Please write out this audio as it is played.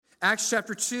Acts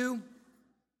chapter 2.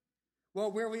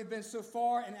 Well, where we have been so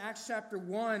far in Acts chapter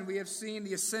 1, we have seen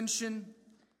the ascension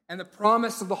and the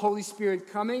promise of the Holy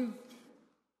Spirit coming.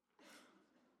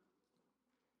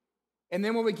 And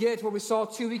then when we get to what we saw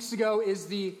 2 weeks ago is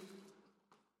the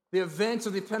event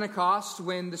of the Pentecost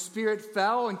when the Spirit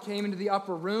fell and came into the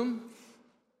upper room.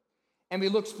 And we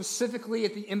looked specifically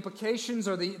at the implications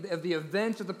of the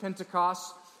event of the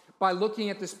Pentecost by looking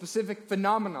at the specific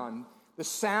phenomenon, the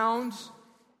sound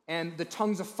and the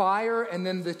tongues of fire, and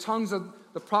then the tongues of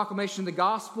the proclamation of the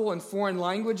gospel in foreign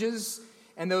languages,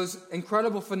 and those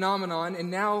incredible phenomenon.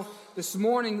 And now this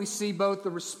morning we see both the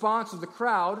response of the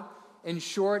crowd in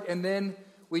short, and then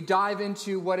we dive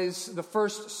into what is the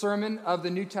first sermon of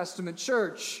the New Testament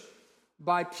church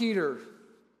by Peter.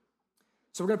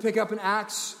 So we're going to pick up in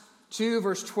Acts 2,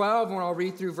 verse 12, and I'll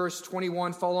read through verse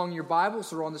 21 following your Bible,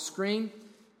 so they're on the screen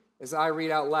as I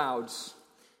read out loud.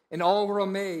 And all were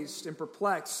amazed and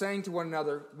perplexed, saying to one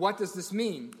another, "What does this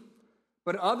mean?"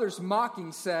 But others,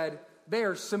 mocking, said, "They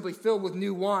are simply filled with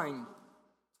new wine."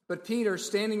 But Peter,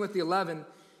 standing with the 11,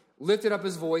 lifted up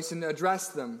his voice and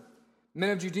addressed them, "Men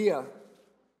of Judea,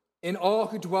 and all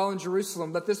who dwell in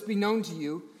Jerusalem, let this be known to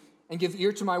you, and give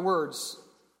ear to my words.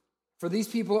 For these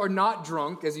people are not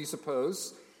drunk, as you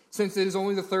suppose, since it is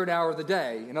only the third hour of the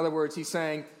day." In other words, he's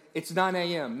saying, it's 9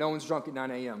 a.m. No one's drunk at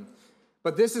 9 a.m.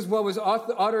 "But this is what was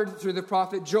uttered through the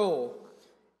prophet Joel."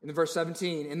 In verse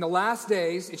 17, "In the last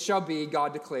days it shall be,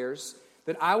 God declares,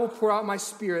 that I will pour out my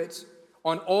spirit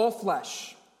on all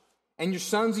flesh, and your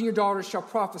sons and your daughters shall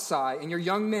prophesy, and your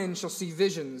young men shall see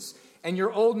visions, and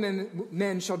your old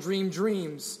men shall dream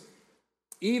dreams.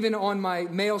 Even on my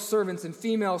male servants and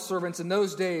female servants in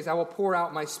those days I will pour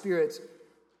out my spirit,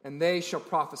 and they shall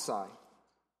prophesy."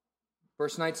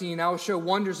 Verse 19, "I will show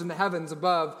wonders in the heavens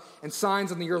above and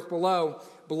signs on the earth below,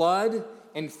 blood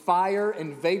and fire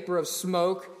and vapor of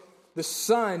smoke. The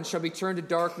sun shall be turned to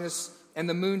darkness and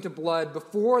the moon to blood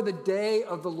before the day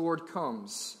of the Lord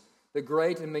comes, the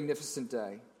great and magnificent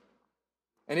day.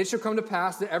 And it shall come to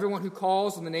pass that everyone who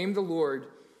calls on the name of the Lord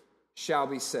shall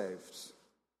be saved."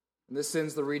 And this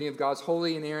ends the reading of God's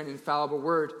holy, inerrant, infallible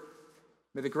word.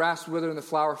 May the grass wither and the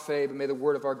flower fade, but may the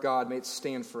word of our God, may it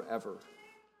stand forever.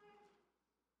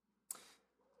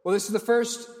 Well, this is the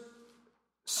first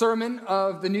sermon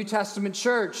of the New Testament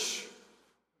church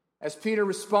as Peter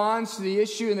responds to the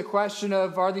issue and the question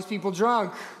of, are these people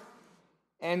drunk?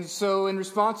 And so in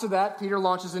response to that, Peter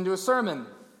launches into a sermon.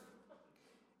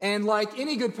 And like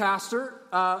any good pastor,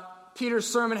 Peter's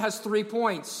sermon has 3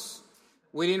 points.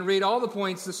 We didn't read all the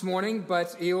points this morning,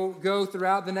 but he'll go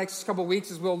throughout the next couple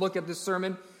weeks as we'll look at this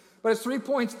sermon. But his 3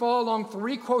 points fall along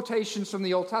 3 quotations from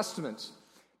the Old Testament.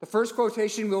 The first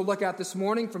quotation we'll look at this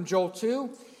morning from Joel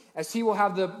 2, as he will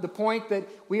have the point that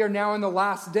we are now in the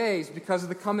last days because of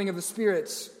the coming of the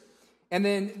spirits. And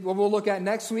then what we'll look at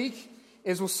next week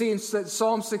is we'll see in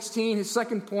Psalm 16, his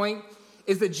second point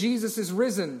is that Jesus is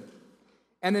risen.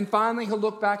 And then finally he'll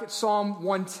look back at Psalm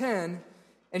 110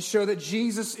 and show that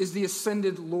Jesus is the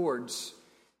ascended Lord.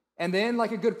 And then,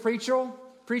 like a good preacher,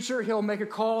 he'll make a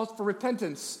call for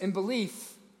repentance and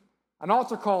belief, an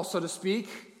altar call, so to speak,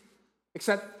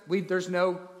 except there's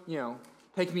no,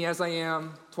 take me as I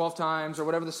am 12 times or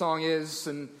whatever the song is,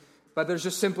 but there's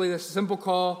just simply this simple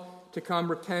call to come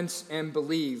repent and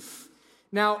believe.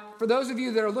 Now, for those of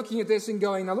you that are looking at this and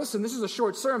going, now listen, this is a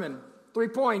short sermon, 3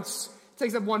 points, it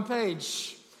takes up 1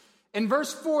 page. In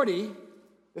verse 40,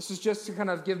 this is just to kind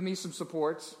of give me some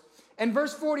support. In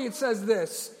verse 40, it says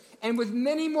this, "And with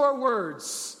many more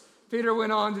words, Peter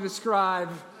went on to describe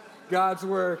God's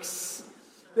works."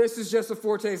 This is just a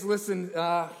foretaste. Listen,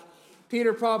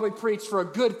 Peter probably preached for a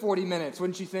good 40 minutes,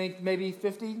 wouldn't you think? Maybe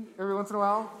 50 every once in a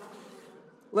while?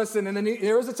 Listen, and then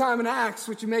there was a time in Acts,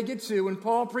 which you may get to, when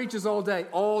Paul preaches all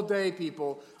day,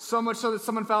 people. So much so that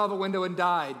someone fell out of a window and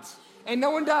died. Ain't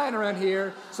no one dying around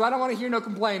here, so I don't want to hear no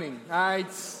complaining, all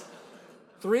right?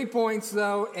 3 points,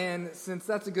 though, and since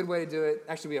that's a good way to do it,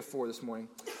 actually we have 4 this morning.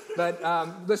 But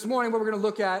this morning, what we're going to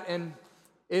look at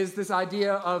is this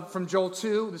idea from Joel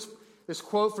 2, this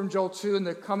quote from Joel 2 and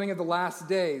the coming of the last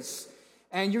days.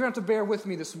 And you're going to have to bear with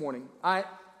me this morning. I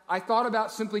thought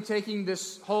about simply taking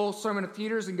this whole sermon of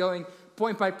Peter's and going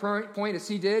point by point as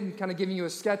he did and kind of giving you a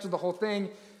sketch of the whole thing.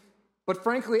 But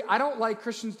frankly, I don't like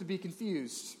Christians to be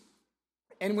confused.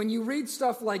 And when you read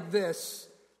stuff like this,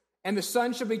 "And the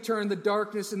sun shall be turned to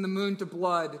darkness and the moon to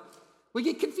blood," we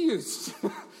get confused.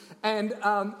 and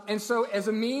so as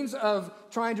a means of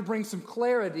trying to bring some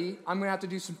clarity, I'm going to have to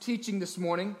do some teaching this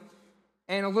morning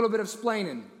and a little bit of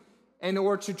explaining in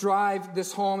order to drive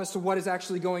this home as to what is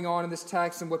actually going on in this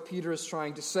text and what Peter is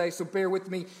trying to say. So bear with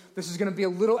me. This is going to be a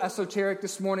little esoteric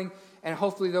this morning, and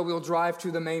hopefully, though, we'll drive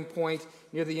to the main point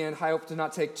near the end. I hope to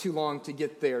not take too long to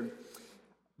get there.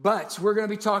 But we're going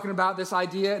to be talking about this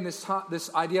idea and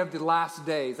this idea of the last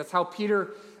days. That's how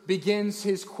Peter begins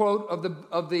his quote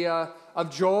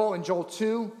of Joel in Joel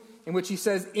 2, in which he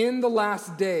says, "In the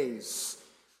last days."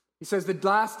 He says the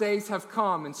last days have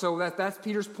come, and so that's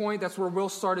Peter's point. That's where we'll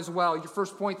start as well. Your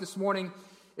first point this morning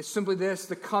is simply this: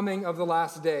 the coming of the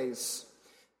last days.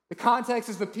 The context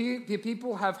is the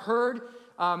people have heard.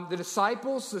 The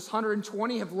disciples, this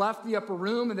 120, have left the upper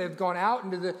room and they've gone out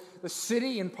into the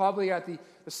city and probably at the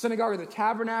synagogue or the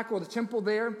tabernacle or the temple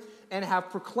there and have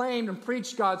proclaimed and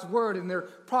preached God's word, and their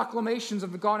proclamations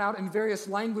have gone out in various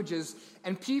languages.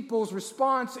 And people's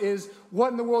response is,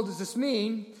 what in the world does this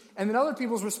mean? And then other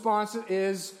people's response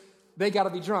is, they got to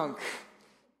be drunk.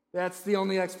 That's the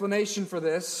only explanation for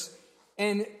this.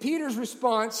 And Peter's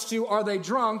response to, are they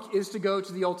drunk, is to go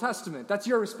to the Old Testament. That's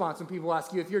your response when people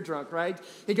ask you if you're drunk, right?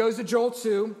 He goes to Joel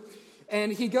 2,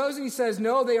 and he goes and he says,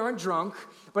 no, they aren't drunk.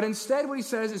 But instead what he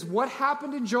says is, what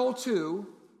happened in Joel 2,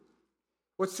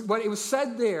 what it was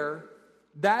said there,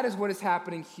 that is what is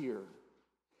happening here.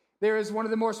 There is one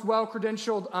of the most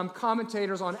well-credentialed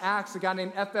commentators on Acts, a guy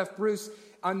named F.F. Bruce,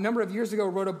 a number of years ago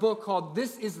wrote a book called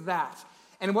This Is That.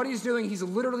 And what he's doing, he's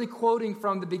literally quoting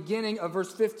from the beginning of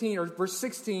verse 15 or verse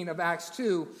 16 of Acts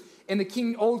 2 in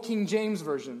the Old King James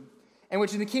Version. And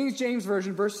which in the King James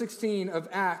Version, verse 16 of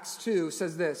Acts 2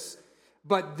 says this,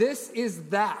 "But this is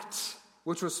that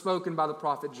which was spoken by the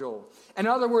prophet Joel." In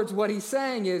other words, what he's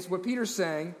saying is, what Peter's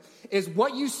saying is,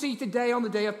 what you see today on the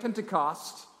day of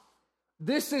Pentecost,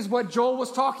 this is what Joel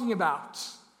was talking about.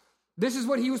 This is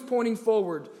what he was pointing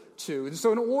forward to. And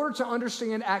so in order to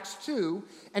understand Acts 2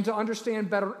 and to understand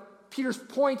better Peter's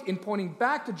point in pointing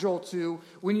back to Joel 2,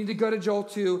 we need to go to Joel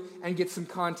 2 and get some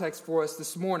context for us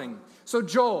this morning. So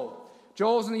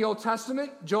Joel's in the Old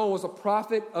Testament. Joel was a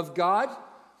prophet of God.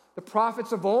 The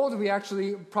prophets of old, we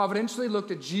actually providentially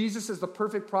looked at Jesus as the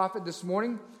perfect prophet this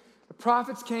morning. The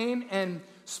prophets came and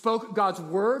spoke God's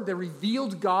word. They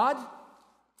revealed God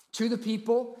to the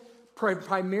people.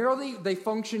 Primarily, they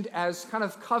functioned as kind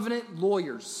of covenant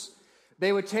lawyers.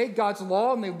 They would take God's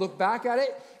law and they would look back at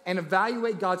it and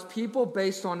evaluate God's people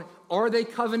based on, are they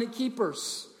covenant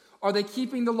keepers? Are they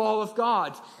keeping the law of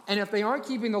God? And if they aren't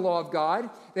keeping the law of God,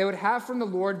 they would have from the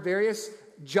Lord various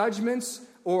judgments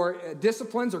or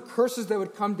disciplines or curses that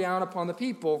would come down upon the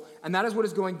people. And that is what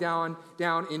is going down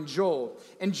in Joel.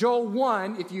 In Joel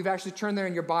 1, if you've actually turned there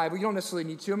in your Bible, you don't necessarily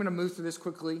need to. I'm going to move through this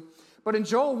quickly. But in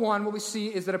Joel 1, what we see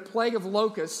is that a plague of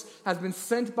locusts has been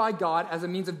sent by God as a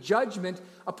means of judgment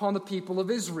upon the people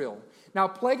of Israel. Now, a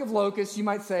plague of locusts, you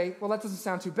might say, well, that doesn't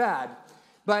sound too bad.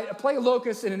 But a plague of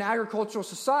locusts in an agricultural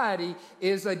society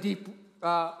is a deep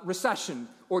recession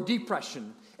or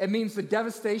depression. It means the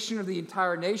devastation of the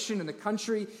entire nation and the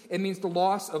country. It means the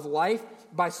loss of life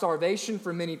by starvation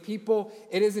for many people.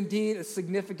 It is indeed a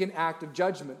significant act of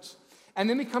judgment. And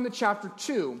then we come to chapter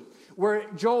 2, where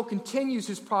Joel continues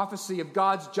his prophecy of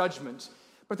God's judgment.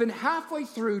 But then halfway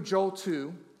through Joel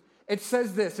 2, it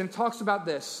says this, and it talks about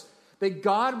this, that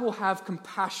God will have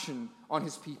compassion on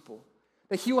his people,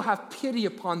 that he will have pity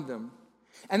upon them.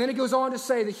 And then it goes on to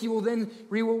say that he will then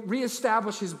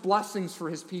reestablish his blessings for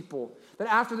his people,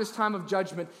 that after this time of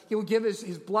judgment, he will give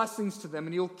his blessings to them,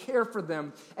 and he'll care for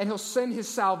them, and he'll send his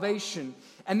salvation.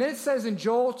 And then it says in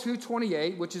Joel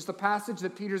 2:28, which is the passage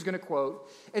that Peter's going to quote,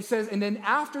 it says, and then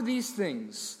after these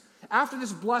things, after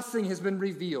this blessing has been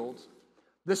revealed,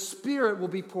 the Spirit will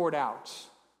be poured out.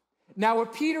 Now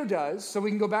what Peter does, so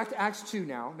we can go back to Acts 2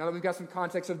 now that we've got some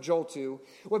context of Joel 2.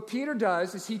 What Peter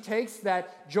does is he takes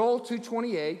that Joel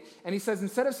 2:28 and he says,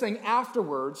 instead of saying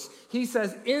afterwards, he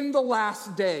says in the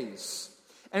last days.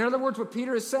 And in other words, what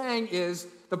Peter is saying is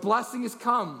the blessing has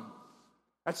come.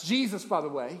 That's Jesus, by the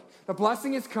way. The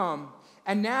blessing has come.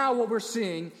 And now what we're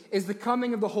seeing is the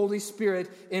coming of the Holy Spirit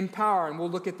in power. And we'll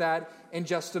look at that in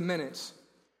just a minute.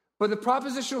 But the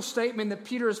propositional statement that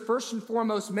Peter is first and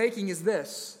foremost making is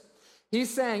this.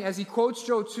 He's saying, as he quotes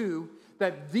Joel 2,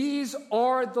 that these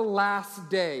are the last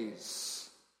days.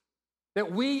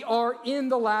 That we are in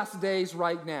the last days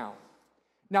right now.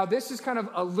 Now, this is kind of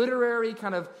a literary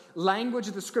kind of language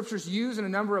that the scriptures use in a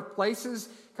number of places,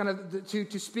 kind of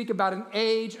to speak about an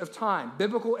age of time,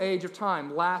 biblical age of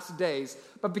time, last days.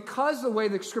 But because of the way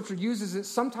the scripture uses it,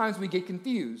 sometimes we get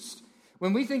confused.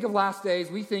 When we think of last days,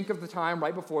 we think of the time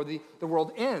right before the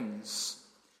world ends.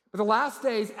 But the last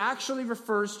days actually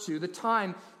refers to the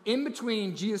time in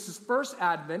between Jesus' first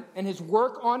advent and his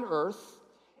work on earth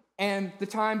and the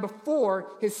time before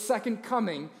his second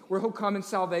coming, where he'll come in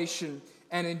salvation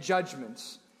and in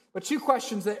judgment. But two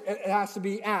questions that it has to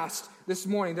be asked this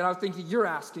morning that I think that you're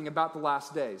asking about the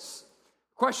last days.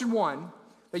 Question one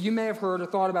that you may have heard or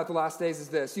thought about the last days is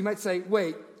this. You might say,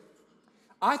 wait,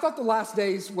 I thought the last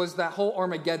days was that whole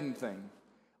Armageddon thing.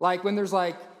 Like when there's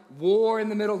like war in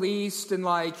the Middle East and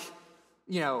like,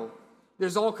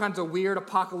 there's all kinds of weird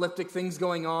apocalyptic things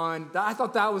going on. I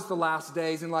thought that was the last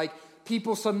days, and like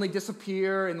people suddenly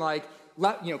disappear, and like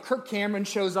Kirk Cameron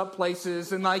shows up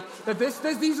places, and like that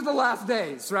these are the last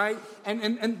days, right?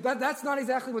 And that's not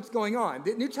exactly what's going on.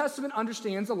 The New Testament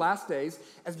understands the last days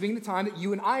as being the time that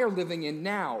you and I are living in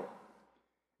now.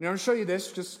 And I'm going to show you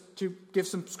this just to give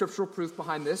some scriptural proof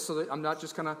behind this, so that I'm not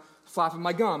just kind of flapping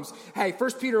my gums. Hey,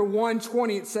 1 Peter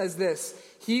 1:20, it says this: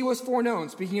 He was foreknown,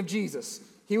 speaking of Jesus,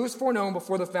 He was foreknown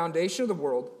before the foundation of the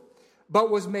world,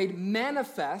 but was made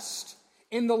manifest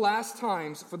in the last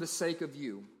times for the sake of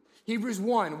you. Hebrews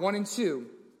 1 and 2.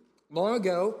 Long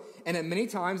ago, and at many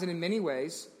times and in many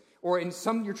ways, or in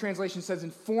some of your translation says in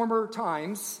former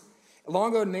times, long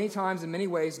ago and many times in many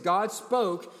ways, God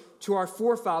spoke to our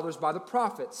forefathers by the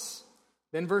prophets.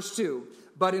 Then verse 2.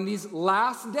 But in these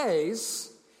last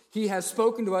days, He has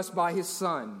spoken to us by His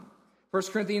Son. 1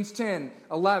 Corinthians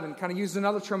 10:11 kind of uses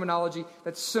another terminology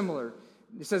that's similar.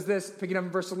 It says this, picking up in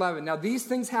verse 11. Now these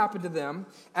things happened to them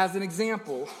as an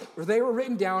example, where they were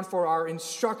written down for our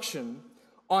instruction,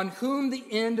 on whom the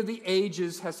end of the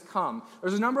ages has come.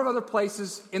 There's a number of other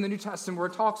places in the New Testament where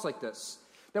it talks like this,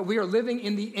 that we are living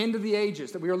in the end of the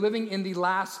ages, that we are living in the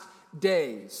last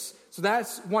days. So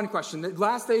that's one question. The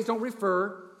last days don't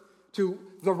refer to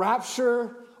the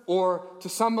rapture or to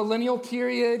some millennial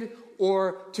period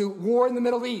or to war in the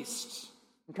Middle East.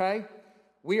 Okay?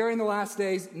 We are in the last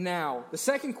days now. The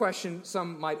second question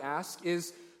some might ask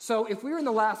is, so if we're in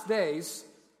the last days,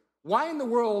 why in the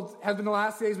world have the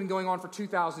last days been going on for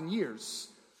 2,000 years?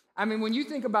 I mean, when you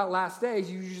think about last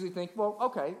days, you usually think, well,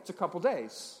 okay, it's a couple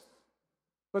days.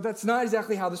 But that's not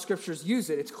exactly how the Scriptures use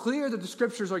it. It's clear that the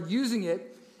Scriptures are using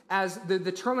it as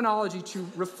the terminology to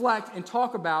reflect and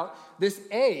talk about this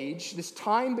age, this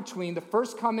time between the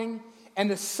first coming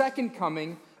and the second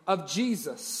coming of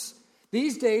Jesus.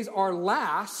 These days are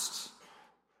last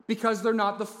because they're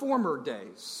not the former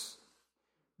days.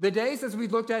 The days, as we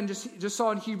looked at and just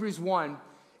saw in Hebrews 1,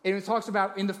 and it talks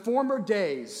about in the former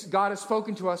days, God has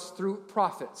spoken to us through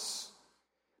prophets.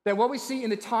 That what we see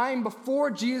in the time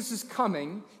before Jesus'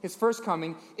 coming, His first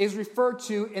coming, is referred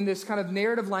to in this kind of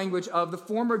narrative language of the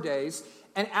former days,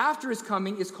 and after His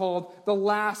coming is called the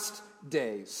last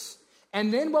days.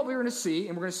 And then what we're going to see,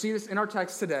 and we're going to see this in our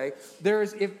text today,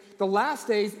 if the last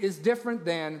days is different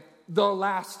than the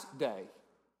last day.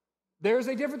 There's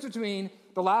a difference between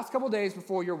the last couple days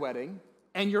before your wedding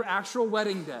and your actual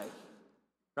wedding day,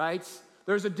 right?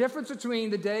 There's a difference between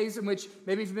the days in which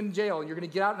maybe you've been in jail and you're going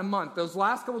to get out in a month, those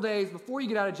last couple days before you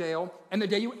get out of jail, and the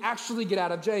day you actually get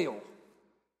out of jail.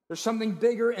 There's something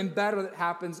bigger and better that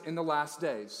happens in the last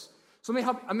days. So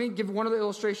let me give one other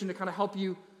illustration to kind of help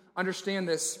you understand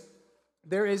this.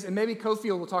 There is, and maybe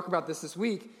Cofield will talk about this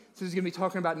week, so he's going to be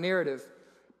talking about narrative.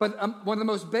 But one of the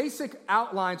most basic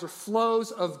outlines or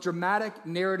flows of dramatic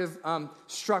narrative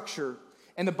structure,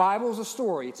 and the Bible is a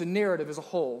story, it's a narrative as a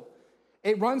whole.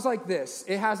 It runs like this.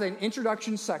 It has an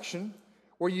introduction section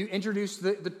where you introduce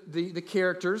the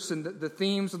characters and the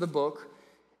themes of the book,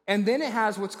 and then it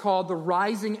has what's called the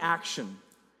rising action.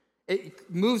 It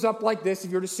moves up like this,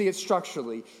 if you were to see it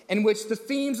structurally, in which the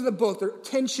themes of the book, the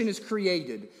tension is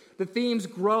created. The themes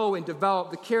grow and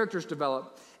develop, the characters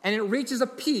develop, and it reaches a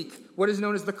peak, what is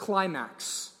known as the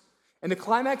climax. And the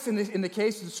climax in the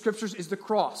case of the Scriptures is the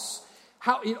cross.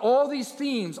 How in all these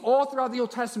themes, all throughout the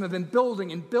Old Testament, have been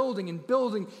building and building and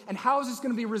building, and how is this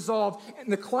going to be resolved?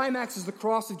 And the climax is the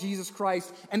cross of Jesus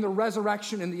Christ and the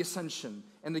resurrection and the ascension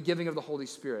and the giving of the Holy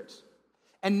Spirit.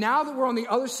 And now that we're on the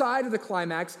other side of the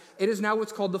climax, it is now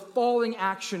what's called the falling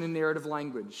action in narrative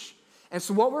language. And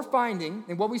so what we're finding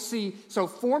and what we see, so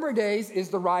former days is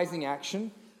the rising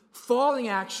action, falling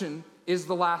action is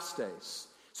the last days.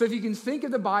 So if you can think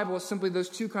of the Bible as simply those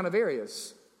two kind of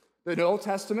areas. The Old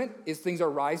Testament is things are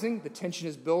rising, the tension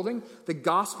is building. The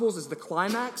Gospels is the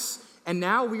climax. And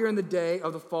now we are in the day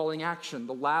of the falling action,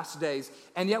 the last days.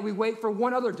 And yet we wait for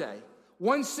one other day,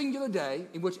 one singular day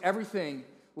in which everything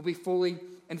will be fully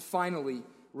and finally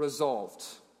resolved.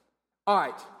 All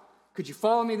right, could you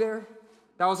follow me there?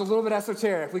 That was a little bit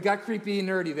esoteric. We got creepy and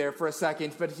nerdy there for a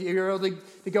second, but you're able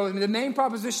to go with me. The main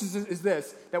proposition is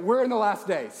this, that we're in the last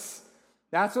days.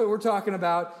 That's what we're talking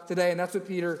about today, and that's what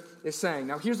Peter is saying.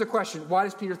 Now, here's the question. Why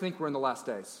does Peter think we're in the last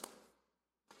days?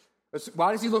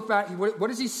 Why does he look back? What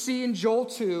does he see in Joel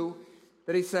 2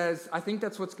 that he says, I think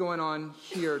that's what's going on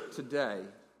here today,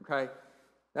 okay?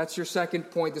 That's your second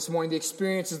point this morning. The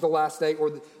experience is the last day or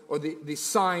the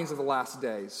signs of the last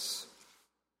days.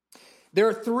 There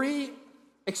are three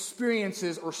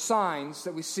experiences or signs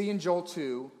that we see in Joel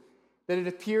 2 that it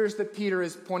appears that Peter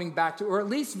is pointing back to, or at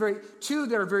least two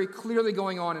that are very clearly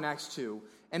going on in Acts 2,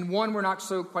 and one we're not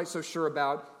quite so sure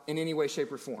about in any way,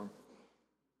 shape, or form.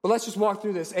 But let's just walk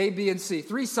through this, A, B, and C.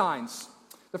 Three signs.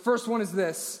 The first one is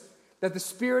this, that the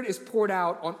Spirit is poured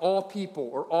out on all people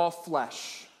or all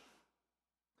flesh.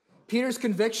 Peter's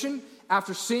conviction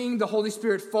after seeing the Holy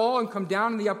Spirit fall and come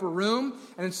down in the upper room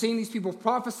and then seeing these people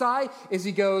prophesy is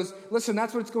he goes, listen,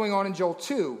 that's what's going on in Joel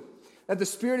 2, that the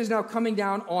Spirit is now coming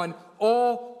down on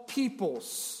all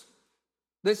peoples.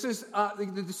 This is,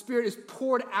 the Spirit is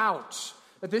poured out.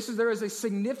 That there is a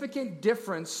significant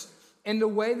difference in the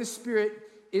way the Spirit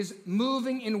is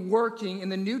moving and working in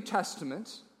the New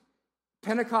Testament,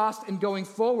 Pentecost and going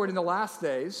forward in the last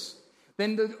days,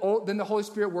 than the Holy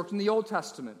Spirit worked in the Old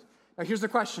Testament. Now here's the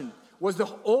question. Was the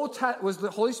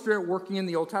Holy Spirit working in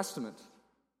the Old Testament?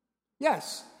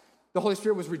 Yes. The Holy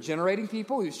Spirit was regenerating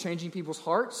people. He was changing people's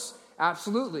hearts.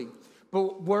 Absolutely.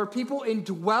 But were people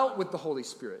indwelt with the Holy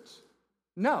Spirit?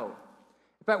 No.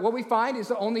 In fact, what we find is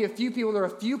that only a few people, there are a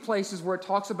few places where it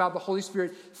talks about the Holy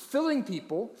Spirit filling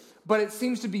people, but it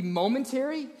seems to be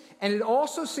momentary, and it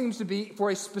also seems to be for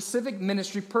a specific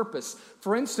ministry purpose.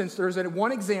 For instance, there's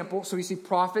one example, so we see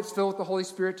prophets filled with the Holy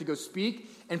Spirit to go speak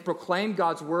and proclaim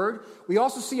God's word. We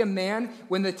also see a man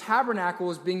when the tabernacle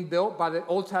is being built by the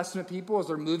Old Testament people as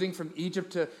they're moving from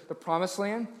Egypt to the Promised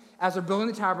Land. As they're building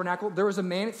the tabernacle, there was a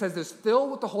man, it says, that's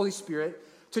filled with the Holy Spirit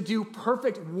to do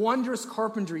perfect, wondrous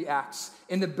carpentry acts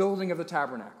in the building of the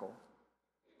tabernacle.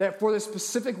 That for this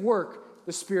specific work,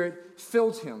 the Spirit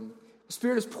filled him. The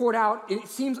Spirit is poured out, it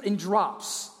seems, in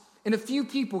drops, in a few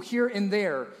people here and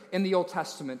there in the Old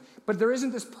Testament. But there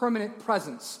isn't this permanent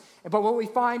presence. But what we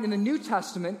find in the New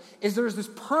Testament is there's this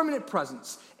permanent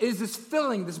presence. It is this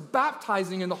filling, this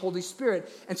baptizing in the Holy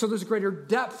Spirit. And so there's greater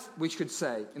depth, we should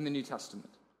say, in the New Testament.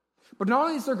 But not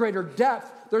only is there greater depth,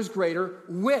 there's greater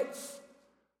width.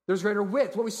 There's greater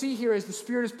width. What we see here is the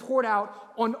Spirit is poured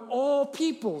out on all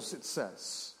peoples, it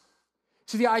says.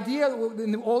 So the idea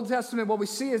in the Old Testament, what we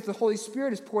see is the Holy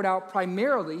Spirit is poured out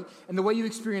primarily, and the way you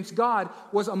experience God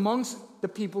was amongst the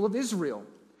people of Israel.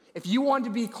 If you wanted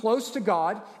to be close to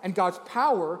God and God's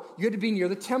power, you had to be near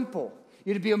the temple.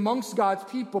 You had to be amongst God's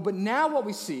people. But now what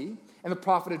we see, and the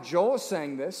prophet of Joel is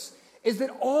saying this, is that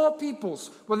all peoples,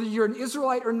 whether you're an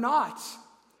Israelite or not,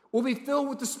 will be filled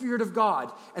with the Spirit of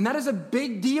God. And that is a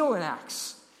big deal in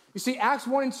Acts. You see, Acts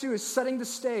 1 and 2 is setting the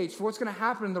stage for what's going to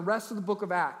happen in the rest of the book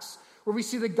of Acts, where we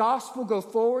see the gospel go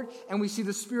forward and we see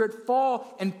the Spirit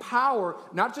fall in power,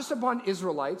 not just upon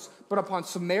Israelites, but upon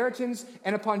Samaritans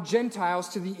and upon Gentiles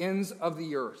to the ends of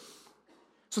the earth.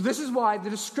 So this is why the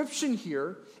description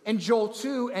here in Joel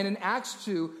 2 and in Acts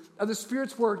 2 of the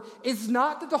Spirit's word is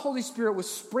not that the Holy Spirit was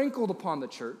sprinkled upon the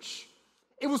church.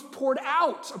 It was poured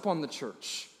out upon the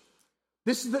church.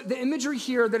 This is the imagery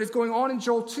here that is going on in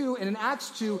Joel 2 and in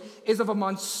Acts 2 is of a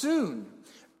monsoon.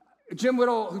 Jim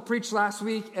Whittle, who preached last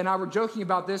week, and I were joking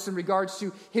about this in regards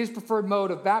to his preferred mode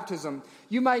of baptism.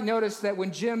 You might notice that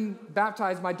when Jim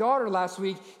baptized my daughter last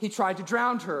week, he tried to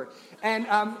drown her. And,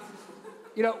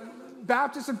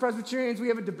 Baptists and Presbyterians, we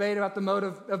have a debate about the mode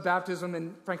of baptism,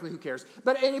 and frankly, who cares?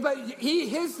 But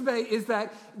his debate is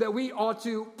that we ought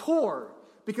to pour,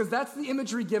 because that's the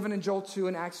imagery given in Joel 2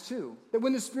 and Acts 2. That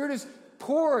when the Spirit is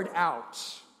poured out,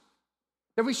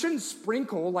 that we shouldn't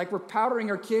sprinkle like we're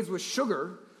powdering our kids with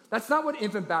sugar. That's not what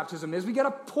infant baptism is. We got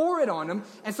to pour it on them,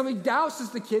 and somebody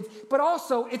douses the kids. But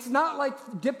also, it's not like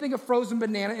dipping a frozen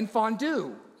banana in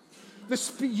fondue.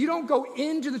 You don't go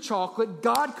into the chocolate.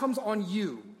 God comes on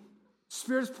you.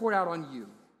 Spirit is poured out on you.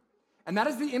 And that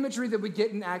is the imagery that we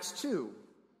get in Acts 2.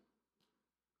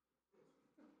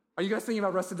 Are you guys thinking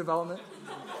about Arrested Development?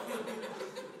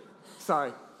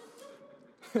 Sorry.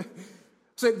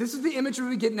 So this is the imagery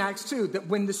we get in Acts 2, that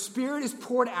when the Spirit is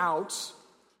poured out,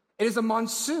 it is a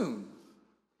monsoon.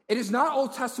 It is not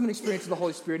Old Testament experience of the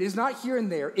Holy Spirit. It is not here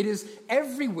and there. It is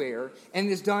everywhere, and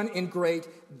it is done in great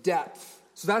depth.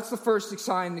 So that's the first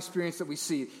sign and experience that we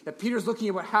see, that Peter's looking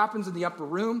at what happens in the upper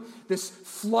room, this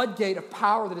floodgate of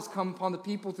power that has come upon the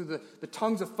people through the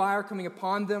tongues of fire coming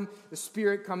upon them, the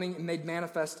Spirit coming and made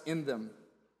manifest in them.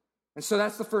 And so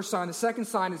that's the first sign. The second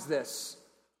sign is this,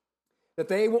 that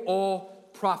they will all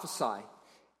prophesy.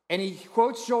 And he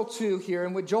quotes Joel 2 here,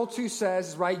 and what Joel 2 says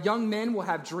is, right, young men will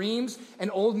have dreams, and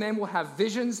old men will have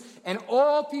visions, and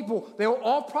all people, they will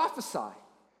all prophesy.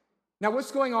 Now,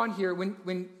 what's going on here?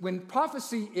 When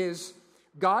prophecy is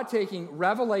God taking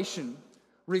revelation,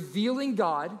 revealing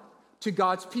God to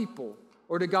God's people,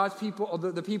 or to God's people, or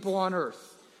the people on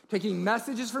earth, taking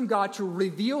messages from God to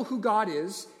reveal who God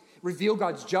is, reveal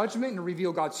God's judgment and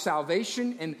reveal God's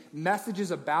salvation and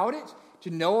messages about it, to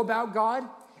know about God,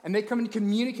 and they come and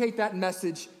communicate that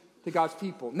message to God's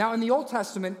people. Now, in the Old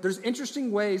Testament, there's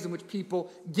interesting ways in which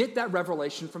people get that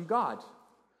revelation from God.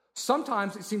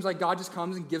 Sometimes it seems like God just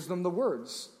comes and gives them the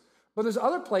words. But there's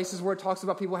other places where it talks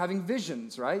about people having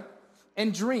visions, right?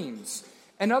 And dreams.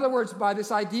 In other words, by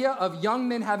this idea of young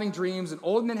men having dreams and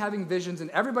old men having visions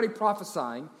and everybody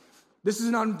prophesying, this is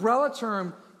an umbrella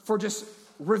term for just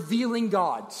revealing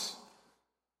God.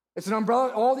 It's an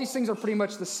umbrella. All these things are pretty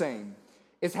much the same.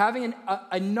 It's having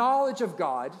a knowledge of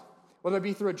God, whether it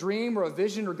be through a dream or a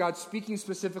vision or God speaking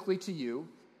specifically to you,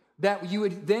 that you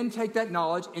would then take that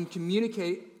knowledge and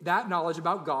communicate that knowledge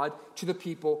about God to the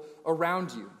people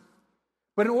around you.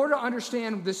 But in order to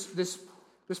understand this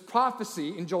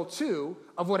prophecy in Joel 2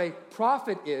 of what a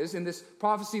prophet is, and this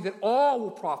prophecy that all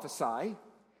will prophesy,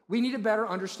 we need to better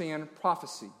understand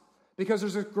prophecy. Because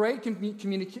there's great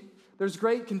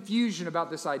confusion about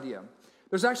this idea.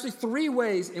 There's actually 3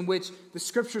 ways in which the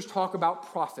scriptures talk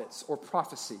about prophets or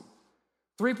prophecy.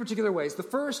 3 particular ways. The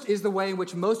first is the way in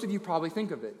which most of you probably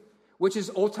think of it, which is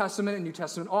Old Testament and New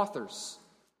Testament authors.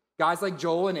 Guys like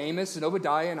Joel and Amos and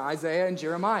Obadiah and Isaiah and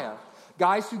Jeremiah.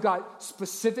 Guys who got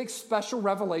specific, special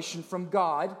revelation from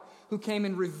God, who came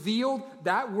and revealed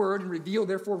that word and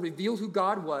therefore revealed who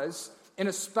God was in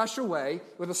a special way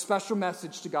with a special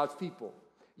message to God's people.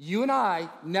 You and I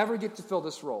never get to fill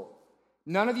this role.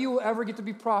 None of you will ever get to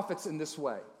be prophets in this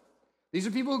way. These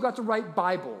are people who got to write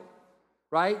Bible,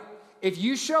 right? If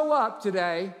you show up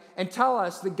today and tell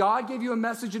us that God gave you a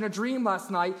message in a dream last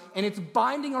night and it's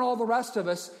binding on all the rest of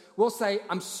us, we'll say,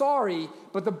 I'm sorry,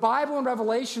 but the Bible in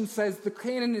Revelation says the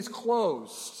canon is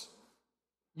closed.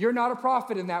 You're not a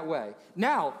prophet in that way.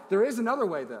 Now, there is another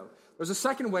way, though. There's a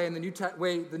second way in the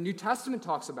way the New Testament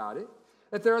talks about it,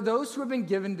 that there are those who have been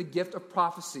given the gift of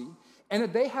prophecy and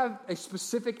that they have a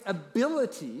specific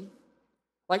ability,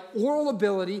 like oral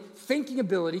ability, thinking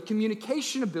ability,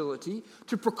 communication ability,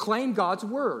 to proclaim God's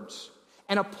words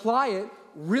and apply it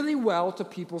really well to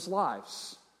people's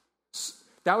lives.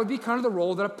 That would be kind of the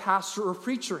role that a pastor or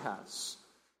preacher has.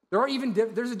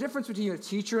 There's a difference between a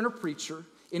teacher and a preacher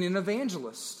and an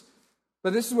evangelist.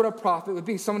 But this is what a prophet would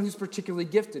be, someone who's particularly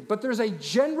gifted. But there's a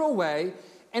general way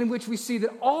in which we see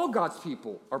that all God's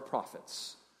people are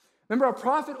prophets. Remember, a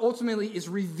prophet ultimately is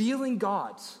revealing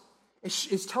God.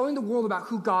 It's telling the world about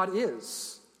who God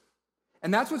is.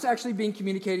 And that's what's actually being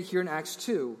communicated here in Acts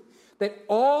 2. That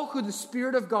all who the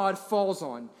Spirit of God falls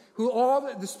on, who all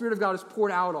that the Spirit of God is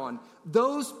poured out on,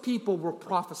 those people will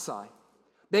prophesy.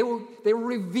 They will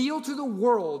reveal to the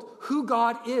world who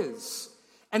God is.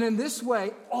 And in this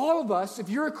way, all of us, if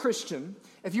you're a Christian,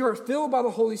 if you are filled by the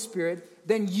Holy Spirit,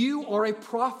 then you are a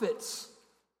prophet.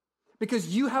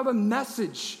 Because you have a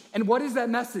message. And what is that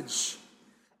message?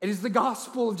 It is the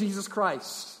gospel of Jesus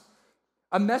Christ.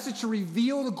 A message to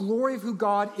reveal the glory of who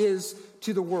God is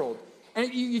to the world. And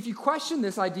if you question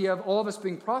this idea of all of us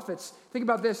being prophets, think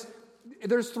about this.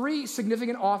 There's 3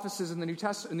 significant offices in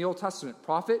the Old Testament: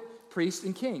 prophet, priest,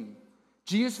 and king.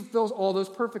 Jesus fulfills all those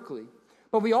perfectly.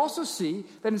 But we also see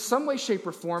that in some way, shape,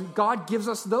 or form, God gives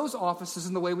us those offices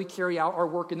in the way we carry out our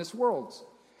work in this world.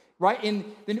 Right? In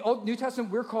the New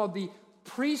Testament, we're called the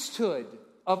priesthood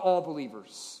of all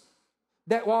believers.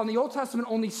 That while in the Old Testament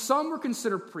only some were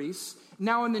considered priests,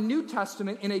 now in the New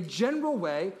Testament, in a general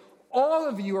way, all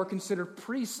of you are considered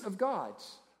priests of God.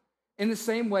 In the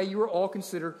same way, you are all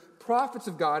considered prophets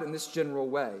of God in this general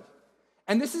way.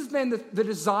 And this has been the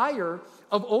desire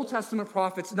of Old Testament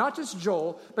prophets, not just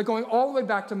Joel, but going all the way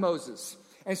back to Moses.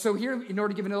 And so here, in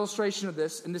order to give an illustration of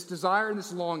this, and this desire and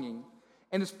this longing,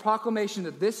 and this proclamation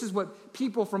that this is what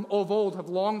people from of old have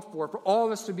longed for all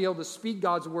of us to be able to speak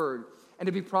God's word and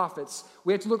to be prophets,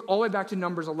 we have to look all the way back to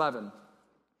Numbers 11.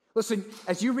 Listen,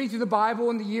 as you read through the Bible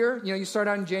in the year, you start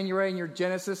out in January and you're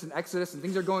Genesis and Exodus and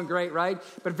things are going great, right?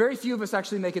 But very few of us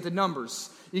actually make it to Numbers.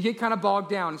 You get kind of bogged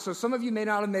down. So some of you may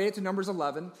not have made it to Numbers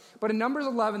 11. But in Numbers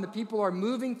 11, the people are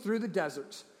moving through the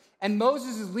desert. And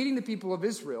Moses is leading the people of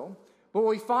Israel. But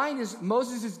what we find is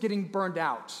Moses is getting burned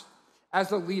out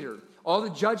as a leader. All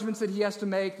the judgments that he has to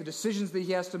make, the decisions that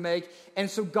he has to make. And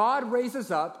so God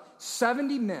raises up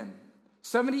 70 men,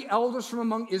 70 elders from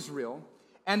among Israel.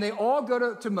 And they all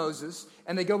go to Moses,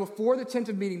 and they go before the tent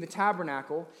of meeting, the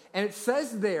tabernacle. And it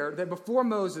says there that before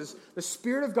Moses, the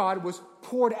Spirit of God was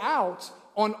poured out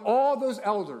on all those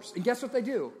elders. And guess what they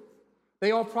do?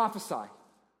 They all prophesy.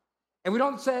 And we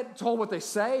don't told what they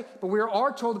say, but we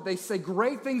are told that they say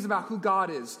great things about who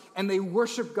God is, and they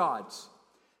worship God.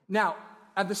 Now,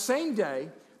 at the same day,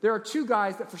 there are 2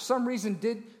 guys that for some reason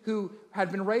who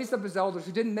had been raised up as elders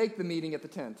who didn't make the meeting at the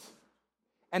tent.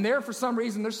 And for some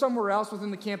reason, they're somewhere else within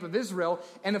the camp of Israel,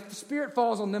 and the Spirit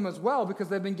falls on them as well because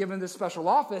they've been given this special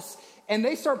office, and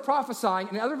they start prophesying,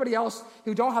 and everybody else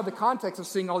who don't have the context of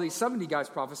seeing all these 70 guys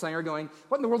prophesying are going,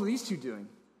 what in the world are these two doing?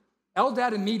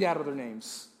 Eldad and Medad are their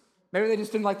names. Maybe they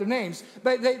just didn't like their names.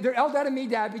 But their Eldad and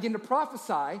Medad begin to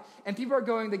prophesy, and people are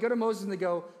going, they go to Moses and they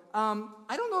go,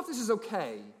 I don't know if this is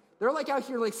okay. They're like out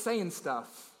here like saying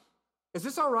stuff. Is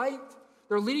this all right?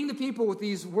 They're leading the people with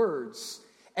these words.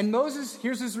 And Moses,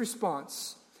 here's his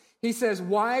response. He says,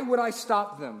 why would I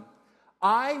stop them?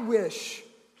 I wish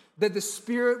that the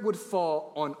Spirit would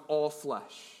fall on all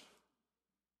flesh.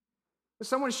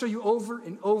 So I want to show you over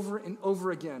and over and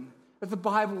over again that the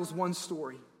Bible is one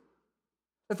story.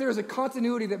 That there is a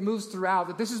continuity that moves throughout,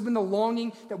 that this has been the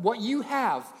longing, that what you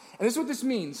have, and this is what this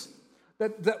means,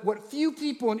 that what few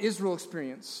people in Israel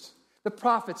experienced, the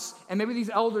prophets, and maybe these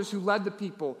elders who led the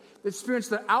people, that experienced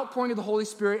the outpouring of the Holy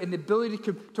Spirit and the ability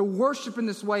to worship in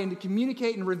this way and to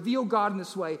communicate and reveal God in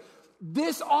this way,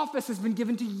 this office has been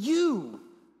given to you,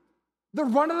 the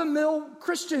run-of-the-mill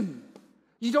Christian.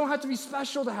 You don't have to be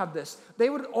special to have this.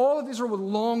 All of Israel would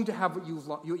long to have what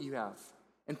you have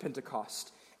in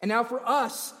Pentecost. And now for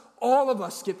us, all of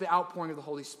us get the outpouring of the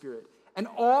Holy Spirit. And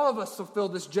all of us fulfill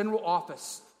this general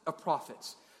office of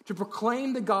prophets, to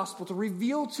proclaim the gospel, to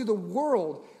reveal to the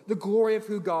world the glory of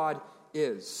who God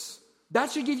is.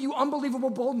 That should give you unbelievable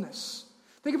boldness.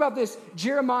 Think about this.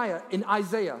 Jeremiah and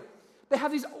Isaiah, they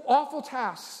have these awful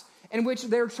tasks in which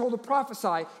they're told to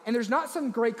prophesy, and there's not some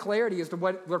great clarity as to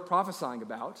what they're prophesying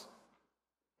about.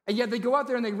 And yet they go out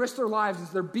there and they risk their lives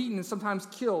as they're beaten and sometimes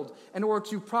killed in order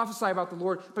to prophesy about the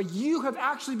Lord. But you have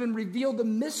actually been revealed the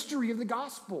mystery of the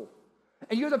gospel.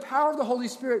 And you have the power of the Holy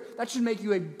Spirit. That should make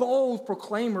you a bold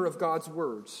proclaimer of God's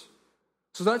words.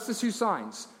 So that's the two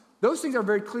signs. Those things are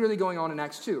very clearly going on in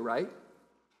Acts 2, right?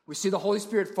 We see the Holy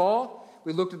Spirit fall.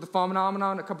 We looked at the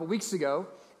phenomenon a couple weeks ago.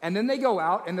 And then they go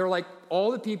out and they're like,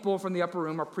 all the people from the upper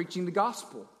room are preaching the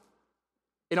gospel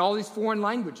in all these foreign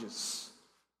languages.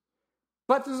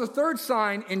 But there's a third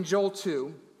sign in Joel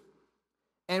 2.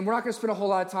 And we're not going to spend a whole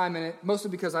lot of time in it, mostly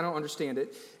because I don't understand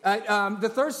it.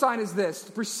 The third sign is this,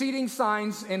 the preceding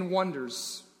signs and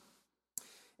wonders.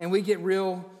 And we get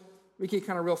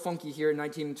kind of real funky here in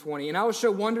 19 and 20. And I will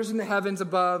show wonders in the heavens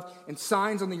above and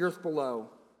signs on the earth below.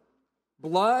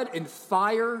 Blood and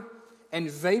fire and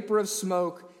vapor of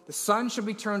smoke. The sun shall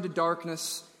be turned to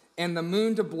darkness and the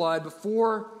moon to blood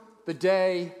before the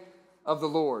day of the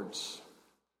Lord.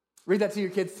 Read that to your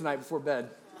kids tonight before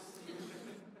bed.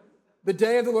 The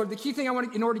day of the Lord. The key thing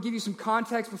in order to give you some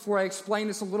context before I explain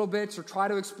this a little bit, or try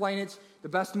to explain it the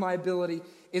best of my ability,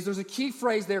 is there's a key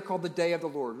phrase there called the day of the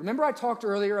Lord. Remember I talked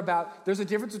earlier about there's a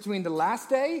difference between the last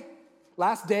days,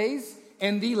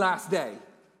 and the last day.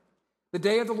 The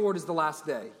day of the Lord is the last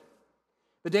day.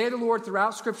 The day of the Lord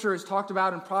throughout Scripture is talked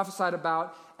about and prophesied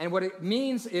about, and what it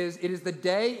means is it is the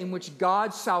day in which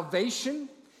God's salvation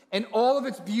and all of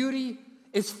its beauty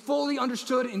is fully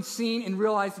understood and seen and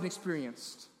realized and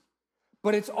experienced.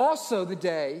 But it's also the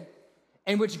day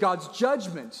in which God's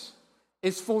judgment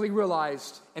is fully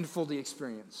realized and fully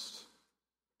experienced.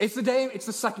 It's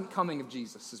the second coming of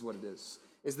Jesus is what it is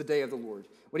the day of the Lord.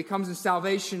 When he comes in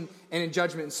salvation and in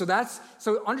judgment. So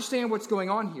understand what's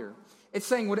going on here. It's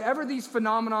saying whatever these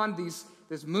phenomenon,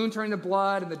 this moon turning to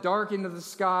blood and the darkening of the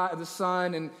sky, of the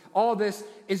sun, and all this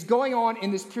is going on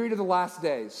in this period of the last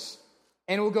days.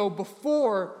 And it will go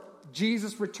before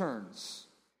Jesus returns.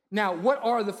 Now, what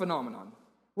are the phenomenon?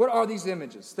 What are these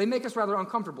images? They make us rather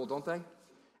uncomfortable, don't they?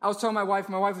 I was telling my wife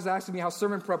was asking me how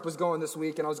sermon prep was going this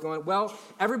week, and I was going, well,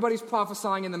 everybody's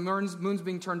prophesying and the moon's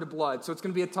being turned to blood, so it's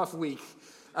going to be a tough week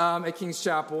at King's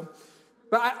Chapel.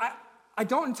 But I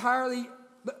don't entirely...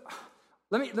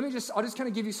 I'll just kind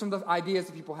of give you some of the ideas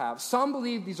that people have. Some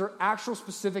believe these are actual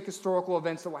specific historical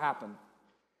events that will happen.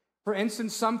 For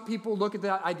instance, some people look at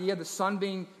the idea of the sun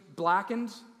being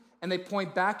blackened, and they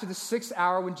point back to the 6th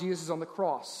hour when Jesus is on the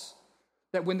cross.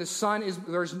 That when the sun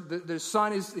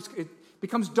it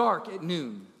becomes dark at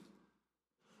noon.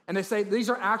 And they say these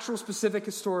are actual specific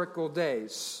historical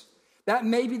days. That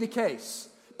may be the case,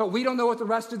 but we don't know what the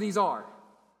rest of these are,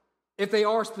 if they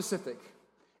are specific.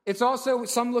 It's also,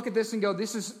 some look at this and go,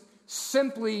 this is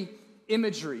simply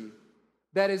imagery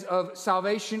that is of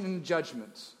salvation and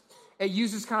judgment. It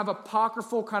uses kind of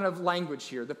apocryphal kind of language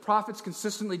here. The prophets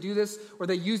consistently do this, where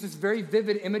they use this very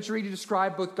vivid imagery to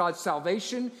describe both God's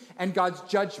salvation and God's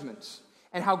judgment,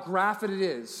 and how graphic it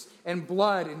is, and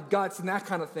blood and guts and that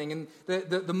kind of thing, and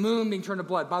the moon being turned to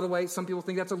blood. By the way, some people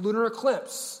think that's a lunar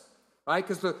eclipse, right?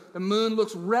 Because the moon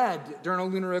looks red during a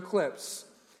lunar eclipse.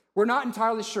 We're not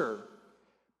entirely sure.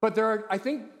 But I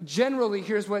think generally,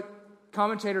 here's what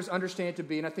commentators understand it to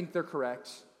be, and I think they're correct.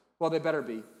 Well, they better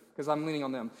be, because I'm leaning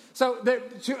on them. So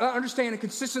to understand, a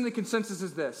consistent consensus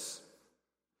is this,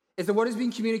 is that what is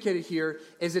being communicated here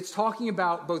is it's talking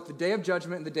about both the day of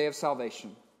judgment and the day of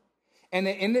salvation. And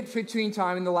that in the between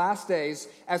time, in the last days,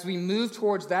 as we move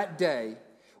towards that day,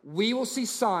 we will see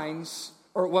signs,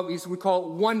 or what we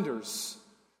call wonders,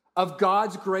 of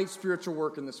God's great spiritual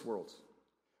work in this world.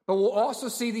 But we'll also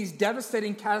see these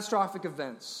devastating, catastrophic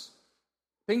events,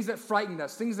 things that frighten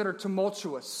us, things that are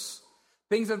tumultuous,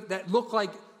 things that look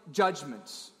like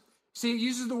judgments. See, it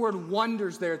uses the word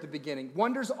wonders there at the beginning.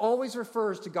 Wonders always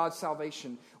refers to God's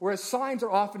salvation, whereas signs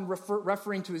are often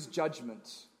referring to his judgment.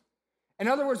 In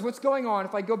other words, what's going on,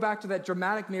 if I go back to that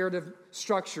dramatic narrative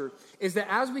structure, is that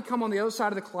as we come on the other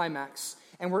side of the climax,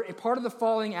 and we're a part of the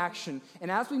following action, and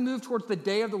as we move towards the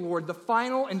day of the Lord, the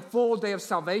final and full day of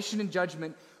salvation and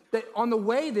judgment, that on the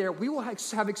way there, we will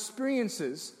have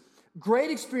experiences,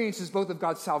 great experiences, both of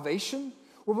God's salvation,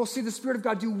 where we'll see the Spirit of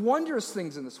God do wondrous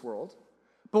things in this world,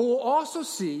 but we'll also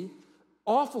see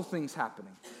awful things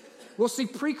happening. We'll see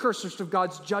precursors to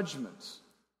God's judgment.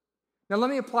 Now, let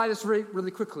me apply this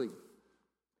really quickly.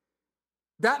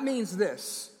 That means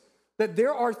this, that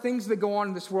there are things that go on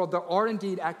in this world that are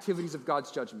indeed activities of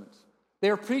God's judgment.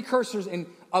 They are precursors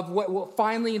of what will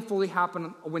finally and fully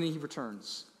happen when he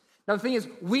returns. Now, the thing is,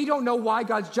 we don't know why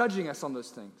God's judging us on those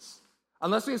things.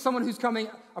 Unless we have someone who's coming,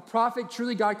 a prophet,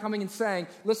 truly God coming and saying,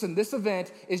 listen, this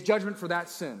event is judgment for that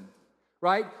sin.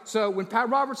 Right? So when Pat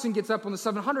Robertson gets up on the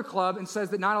 700 Club and says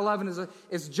that 9/11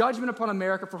 is judgment upon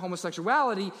America for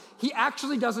homosexuality, he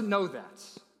actually doesn't know that.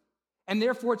 And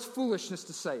therefore, it's foolishness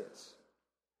to say it.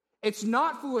 It's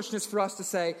not foolishness for us to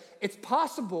say it's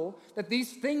possible that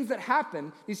these things that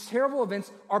happen, these terrible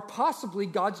events, are possibly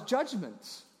God's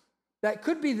judgments. That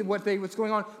could be what's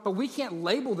going on, but we can't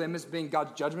label them as being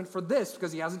God's judgment for this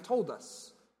because he hasn't told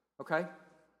us. Okay?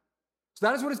 So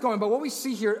that is what is going on. But what we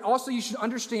see here, also you should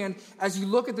understand as you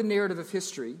look at the narrative of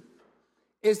history,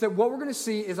 is that what we're going to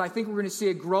see is I think we're going to see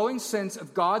a growing sense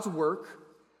of God's work,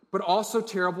 but also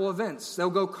terrible events. They'll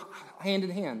go hand in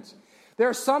hand. There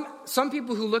are some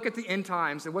people who look at the end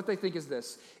times and what they think is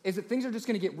this, is that things are just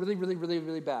going to get really, really, really,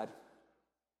 really bad.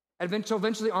 And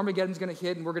eventually Armageddon's going to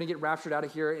hit and we're going to get raptured out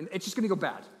of here and it's just going to go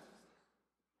bad.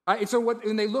 And so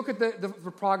when they look at the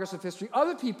progress of history,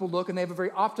 other people look and they have a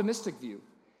very optimistic view.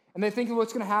 And they think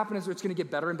what's going to happen is it's going to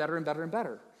get better and better and better and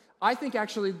better. I think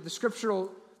actually the scriptural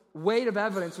weight of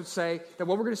evidence would say that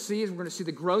what we're going to see is we're going to see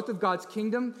the growth of God's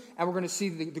kingdom and we're going to see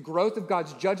the growth of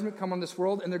God's judgment come on this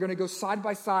world, and they're going to go side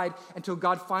by side until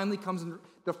God finally comes in.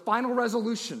 The final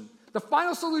resolution, the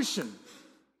final solution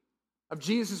of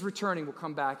Jesus' returning will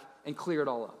come back and clear it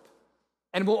all up.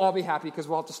 And we'll all be happy because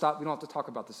we'll have to stop. We don't have to talk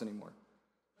about this anymore.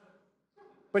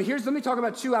 But let me talk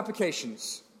about two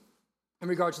applications in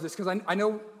regards to this, because I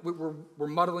know we're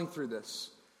muddling through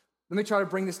this. Let me try to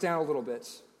bring this down a little bit.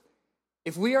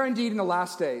 If we are indeed in the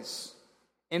last days,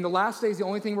 and the last days, the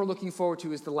only thing we're looking forward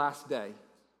to is the last day.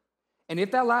 And if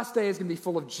that last day is going to be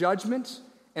full of judgment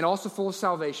and also full of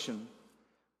salvation,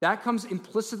 that comes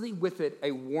implicitly with it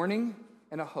a warning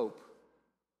and a hope.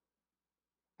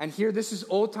 And here, this is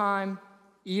old-time,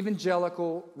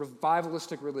 evangelical,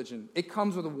 revivalistic religion. It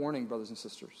comes with a warning, brothers and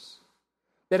sisters.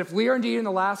 That if we are indeed in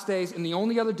the last days, and the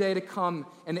only other day to come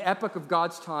in the epoch of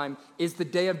God's time is the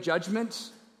day of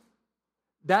judgment,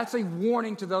 that's a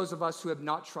warning to those of us who have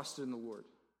not trusted in the Lord,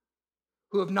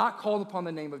 who have not called upon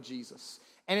the name of Jesus.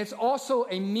 And it's also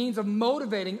a means of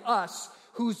motivating us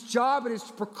whose job it is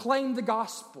to proclaim the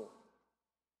gospel,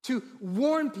 to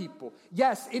warn people.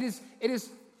 Yes, it is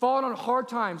fallen on hard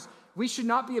times. We should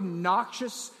not be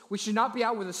obnoxious. We should not be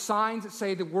out with the signs that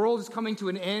say the world is coming to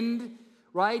an end,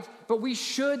 right? But this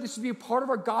should be a part of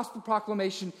our gospel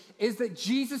proclamation, is that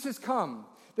Jesus has come.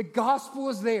 The gospel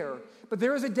is there. But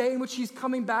there is a day in which he's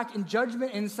coming back in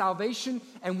judgment and salvation,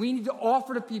 and we need to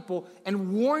offer to people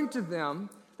and warn to them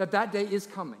that that day is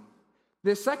coming.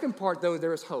 The second part, though,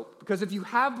 there is hope. Because if you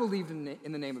have believed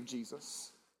in the name of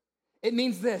Jesus, it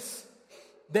means this,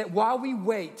 that while we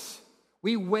wait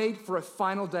for a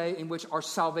final day in which our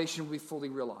salvation will be fully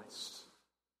realized.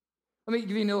 Let me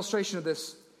give you an illustration of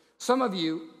this. Some of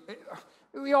you,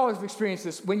 we all have experienced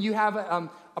this, when you have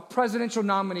a presidential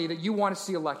nominee that you want to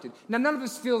see elected. Now, none of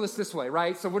us feel this way,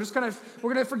 right? So we're going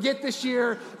to forget this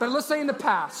year. But let's say in the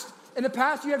past,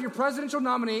 you have your presidential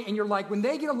nominee, and you're like, when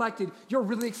they get elected, you're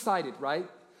really excited, right?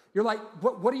 You're like,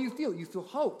 what do you feel? You feel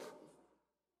hope.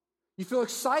 You feel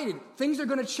excited. Things are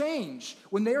going to change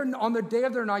when they are on the day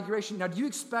of their inauguration. Now, do you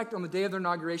expect on the day of their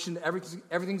inauguration that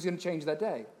everything's going to change that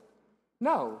day?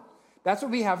 No. That's what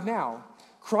we have now.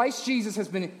 Christ Jesus has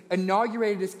been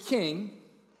inaugurated as king,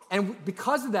 And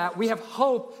because of that, we have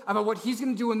hope about what he's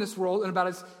going to do in this world and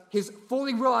about his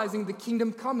fully realizing the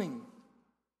kingdom coming.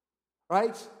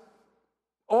 Right?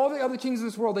 All the other kings in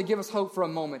this world, they give us hope for a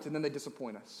moment and then they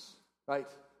disappoint us. Right?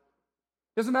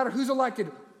 Doesn't matter who's elected,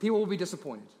 people will be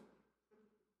disappointed.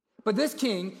 But this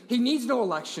king, he needs no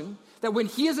election, that when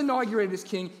he is inaugurated as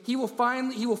king, he will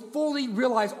fully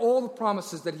realize all the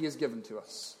promises that he has given to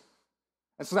us.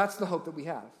 And so that's the hope that we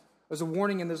have. There's a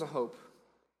warning and there's a hope.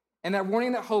 And that warning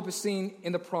and that hope is seen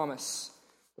in the promise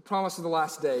of the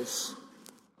last days.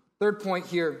 Third point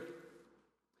here,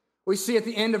 we see at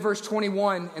the end of verse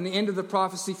 21 and the end of the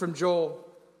prophecy from Joel,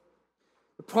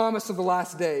 the promise of the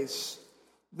last days,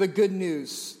 the good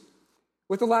news.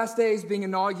 With the last days being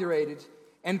inaugurated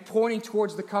and pointing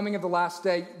towards the coming of the last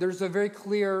day, there's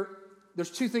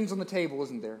two things on the table,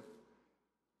 isn't there?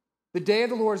 The day of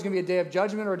the Lord is going to be a day of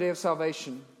judgment or a day of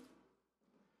salvation.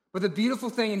 But the beautiful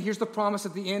thing, and here's the promise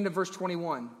at the end of verse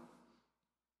 21,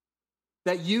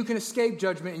 that you can escape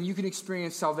judgment and you can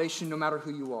experience salvation no matter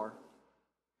who you are.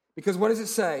 Because what does it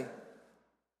say?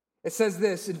 It says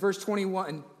this in verse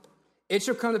 21, it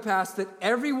shall come to pass that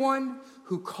everyone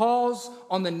who calls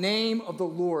on the name of the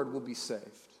Lord will be saved.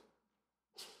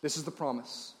 This is the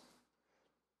promise.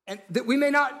 And that we may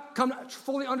not come to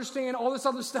fully understand all this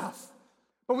other stuff,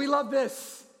 but we love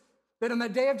this. That on the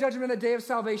day of judgment, the day of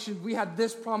salvation, we have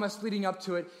this promise leading up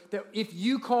to it, that if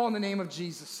you call on the name of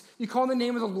Jesus, you call on the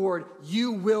name of the Lord,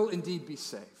 you will indeed be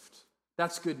saved.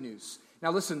 That's good news.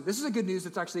 Now listen, this is a good news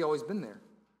that's actually always been there,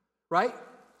 right?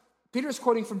 Peter's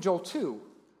quoting from Joel 2.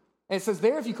 And it says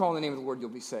there, if you call on the name of the Lord, you'll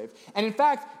be saved. And in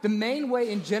fact, the main way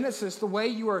in Genesis, the way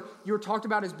you are talked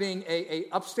about as being a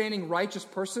upstanding, righteous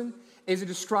person, is it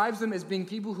describes them as being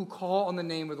people who call on the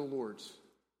name of the Lord.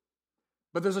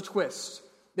 But there's a twist.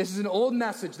 This is an old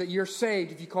message that you're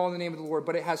saved if you call on the name of the Lord,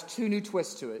 but it has two new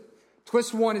twists to it.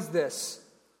 Twist one is this,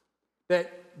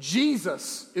 that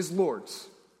Jesus is Lord.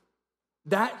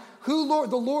 That who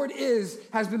the Lord is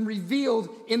has been revealed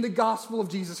in the gospel of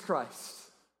Jesus Christ.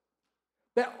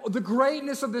 That the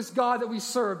greatness of this God that we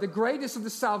serve, the greatness of the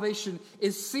salvation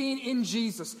is seen in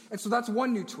Jesus. And so that's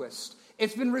one new twist.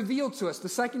 It's been revealed to us. The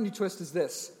second new twist is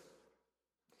this,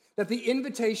 that the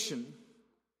invitation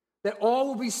that all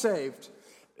will be saved,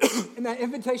 and that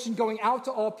invitation going out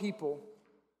to all people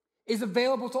is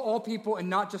available to all people and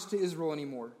not just to Israel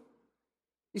anymore.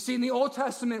 You see, in the Old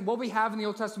Testament, what we have in the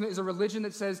Old Testament is a religion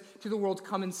that says to the world,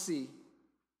 come and see.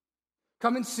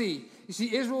 Come and see. You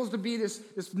see, Israel is to be this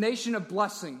nation of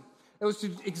blessing. It was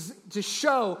to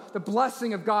show the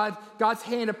blessing of God's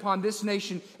hand upon this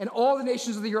nation, and all the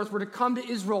nations of the earth were to come to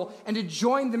Israel and to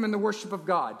join them in the worship of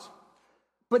God.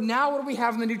 But now what do we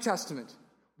have in the New Testament?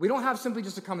 We don't have simply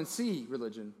just a come and see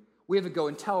religion. We have a go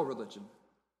and tell religion.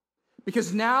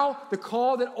 Because now the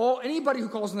call that anybody who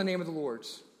calls on the name of the Lord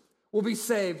will be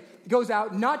saved goes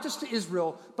out not just to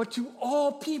Israel, but to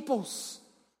all peoples.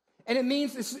 And it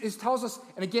means, it tells us,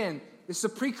 and again, this is a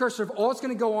precursor of all that's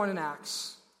going to go on in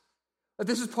Acts. That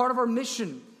this is part of our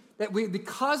mission, that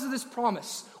because of this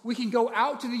promise, we can go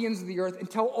out to the ends of the earth and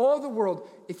tell all the world,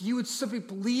 if you would simply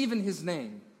believe in his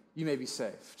name, you may be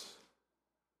saved.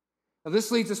 Now,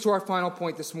 this leads us to our final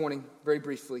point this morning, very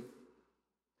briefly.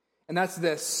 And that's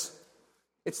this.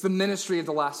 It's the ministry of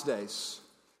the last days.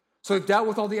 So we've dealt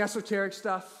with all the esoteric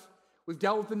stuff. We've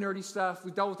dealt with the nerdy stuff.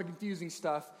 We've dealt with the confusing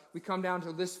stuff. We come down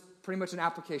to this, pretty much an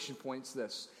application point. It's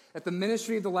this. That the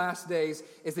ministry of the last days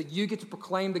is that you get to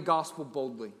proclaim the gospel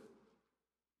boldly.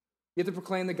 You get to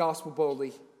proclaim the gospel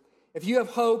boldly. If you have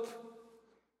hope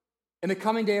in the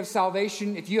coming day of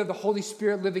salvation, if you have the Holy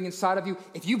Spirit living inside of you,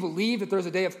 if you believe that there's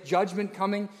a day of judgment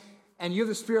coming, and you have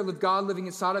the Spirit of God living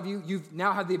inside of you, you've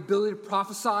now had the ability to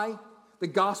prophesy the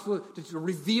gospel, to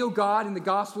reveal God in the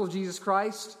gospel of Jesus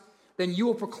Christ, then you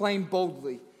will proclaim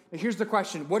boldly. And here's the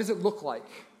question, what does it look like?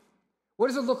 What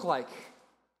does it look like?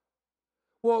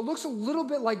 Well, it looks a little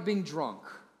bit like being drunk.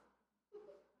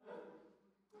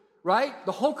 Right?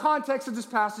 The whole context of this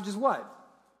passage is what?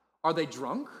 Are they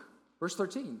drunk? Verse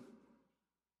 13.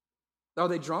 Are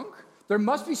they drunk? There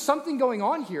must be something going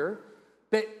on here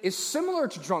that is similar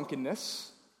to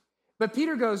drunkenness. But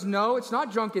Peter goes, no, it's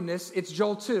not drunkenness, it's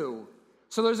Joel 2.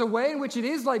 So there's a way in which it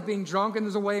is like being drunk, and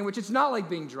there's a way in which it's not like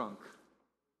being drunk.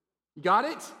 You got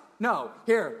it? No.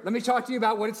 Here, let me talk to you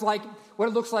about what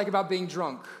it looks like about being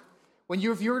drunk.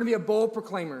 If you're going to be a bold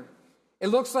proclaimer, it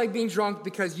looks like being drunk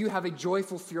because you have a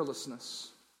joyful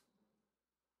fearlessness.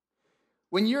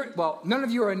 None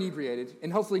of you are inebriated,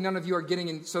 and hopefully none of you are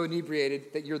getting so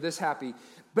inebriated that you're this happy.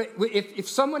 But if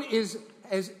someone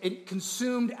has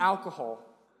consumed alcohol,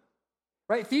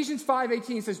 right? Ephesians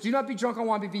 5:18 says, do not be drunk on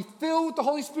wine, but be filled with the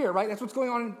Holy Spirit, right? That's what's going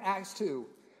on in Acts 2.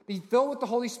 be filled with the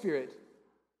Holy Spirit,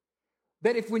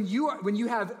 that if when you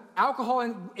have alcohol,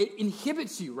 and it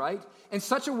inhibits you, right, in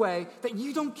such a way that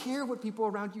you don't care what people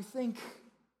around you think.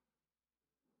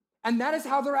 And that is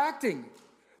how they're acting.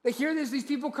 They hear these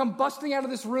people come busting out of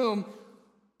this room,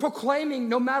 proclaiming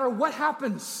no matter what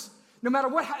happens, no matter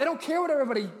what, they don't care what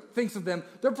everybody thinks of them.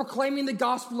 They're proclaiming the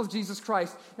gospel of Jesus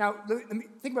Christ. Now, let me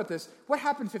think about this. What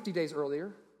happened 50 days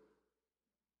earlier?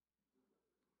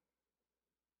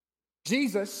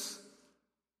 Jesus,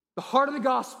 the heart of the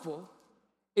gospel,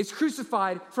 is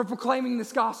crucified for proclaiming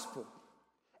this gospel.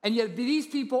 And yet these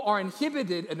people are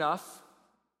inhibited enough,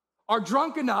 are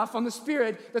drunk enough on the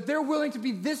Spirit, that they're willing to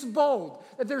be this bold,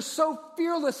 that they're so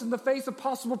fearless in the face of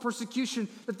possible persecution,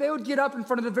 that they would get up in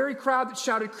front of the very crowd that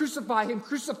shouted, crucify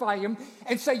him,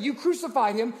 and say, you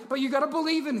crucified him, but you got to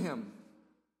believe in him.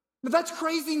 But that's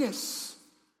craziness.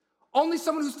 Only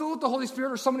someone who's filled with the Holy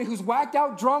Spirit or somebody who's whacked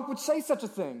out drunk would say such a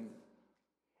thing.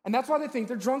 And that's why they think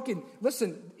they're drunken.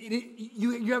 Listen,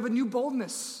 you have a new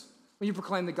boldness when you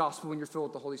proclaim the gospel, when you're filled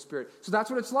with the Holy Spirit. So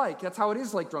that's what it's like. That's how it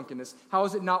is like drunkenness. How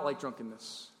is it not like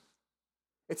drunkenness?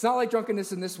 It's not like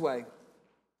drunkenness in this way.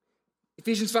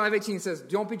 Ephesians 5:18 says,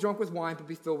 don't be drunk with wine, but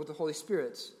be filled with the Holy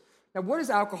Spirit. Now, what does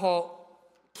alcohol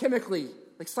chemically,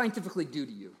 scientifically do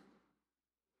to you?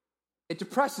 It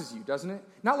depresses you, doesn't it?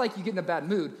 Not like you get in a bad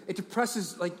mood. It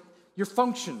depresses, your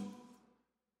function.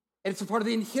 And it's a part of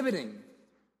the inhibiting.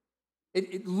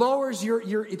 It lowers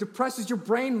it depresses your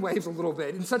brain waves a little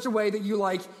bit in such a way that you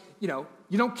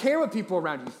don't care what people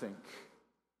around you think.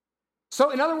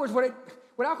 So in other words, what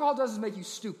alcohol does is make you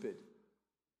stupid.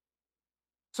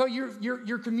 So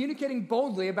you're communicating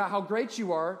boldly about how great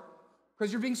you are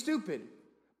because you're being stupid.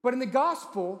 But in the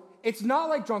gospel, it's not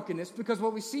like drunkenness, because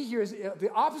what we see here is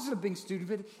the opposite of being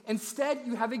stupid. Instead,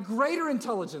 you have a greater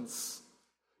intelligence.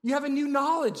 You have a new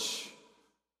knowledge.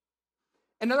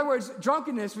 In other words,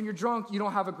 drunkenness, when you're drunk, you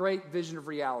don't have a great vision of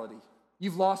reality.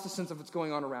 You've lost a sense of what's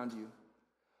going on around you.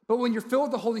 But when you're filled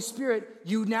with the Holy Spirit,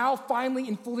 you now finally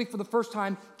and fully for the first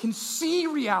time can see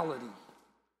reality.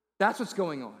 That's what's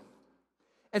going on.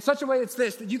 In such a way it's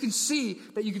this, that you can see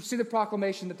the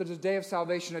proclamation that there's a day of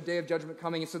salvation, a day of judgment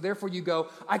coming. And so therefore you go,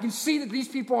 I can see that these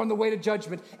people are on the way to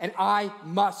judgment, and I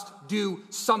must do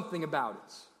something about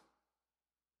it.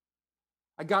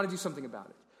 I got to do something about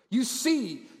it.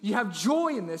 You have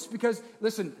joy in this because,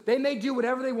 listen, they may do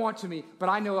whatever they want to me, but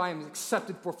I know I am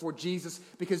accepted before Jesus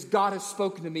because God has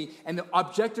spoken to me, and the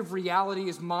objective reality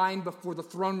is mine before the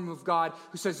throne room of God,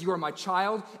 who says, you are my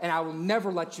child, and I will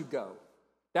never let you go.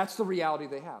 That's the reality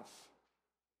they have.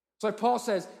 So like Paul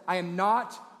says, I am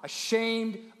not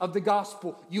ashamed of the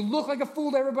gospel. You look like a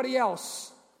fool to everybody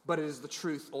else, but it is the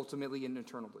truth ultimately and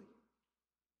eternally.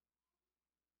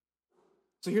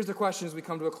 So here's the question as we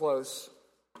come to a close.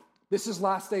 This is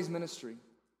last days ministry.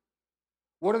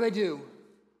 What do?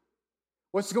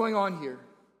 What's going on here?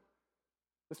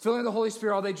 The filling of the Holy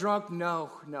Spirit, are they drunk? No.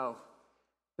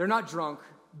 They're not drunk.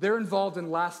 They're involved in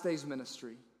last days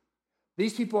ministry.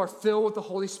 These people are filled with the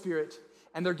Holy Spirit,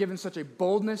 and they're given such a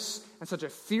boldness and such a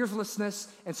fearlessness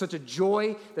and such a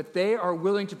joy that they are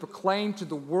willing to proclaim to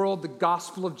the world the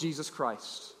gospel of Jesus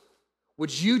Christ.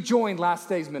 Would you join last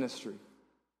days ministry?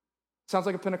 Sounds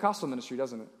like a Pentecostal ministry,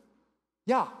 doesn't it?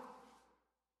 Yeah.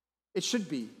 It should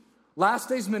be. Last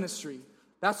days ministry.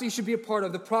 That's what you should be a part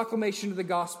of, the proclamation of the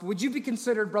gospel. Would you be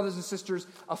considered, brothers and sisters,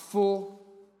 a fool?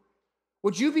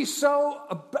 Would you be so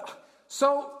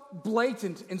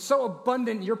blatant and so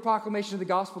abundant in your proclamation of the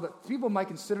gospel that people might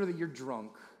consider that you're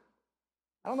drunk?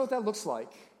 I don't know what that looks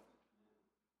like.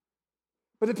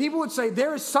 But the people would say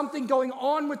there is something going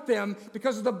on with them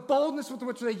because of the boldness with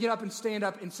which they get up and stand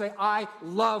up and say, I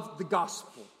love the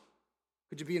gospel.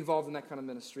 Could you be involved in that kind of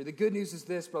ministry? The good news is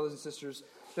this, brothers and sisters.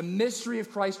 The mystery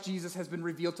of Christ Jesus has been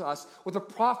revealed to us. What the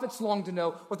prophets long to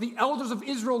know, what the elders of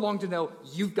Israel long to know,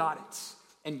 you've got it.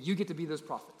 And you get to be those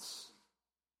prophets.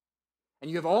 And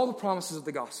you have all the promises of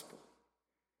the gospel.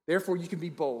 Therefore, you can be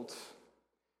bold,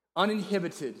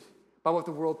 uninhibited by what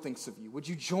the world thinks of you. Would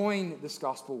you join this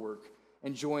gospel work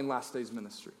and join last days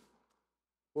ministry?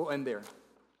 We'll end there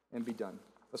and be done.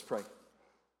 Let's pray.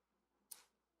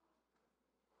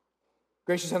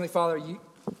 Gracious Heavenly Father,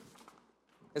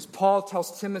 as Paul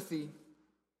tells Timothy,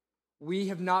 we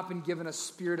have not been given a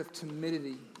spirit of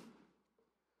timidity,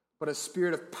 but a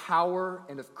spirit of power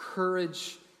and of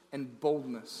courage and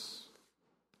boldness.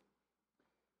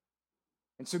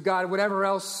 And so, God, whatever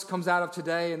else comes out of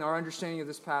today and our understanding of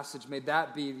this passage, may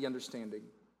that be the understanding.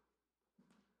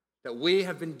 That we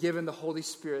have been given the Holy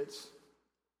Spirit,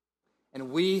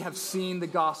 and we have seen the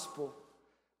gospel.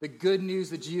 The good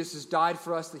news that Jesus has died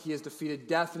for us, that he has defeated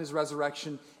death in his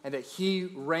resurrection, and that he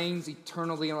reigns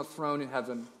eternally on a throne in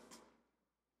heaven.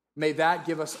 May that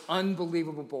give us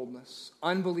unbelievable boldness,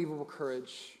 unbelievable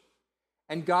courage.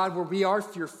 And God, where we are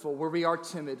fearful, where we are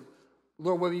timid,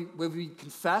 Lord, where we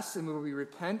confess and where we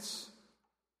repent,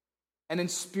 and in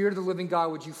Spirit of the living God,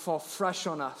 would you fall fresh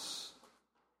on us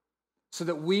so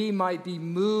that we might be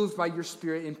moved by your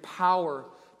Spirit in power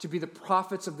to be the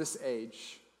prophets of this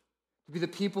age, to be the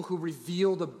people who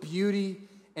reveal the beauty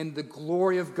and the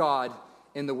glory of God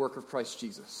in the work of Christ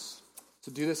Jesus.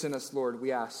 So do this in us, Lord,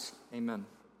 we ask. Amen.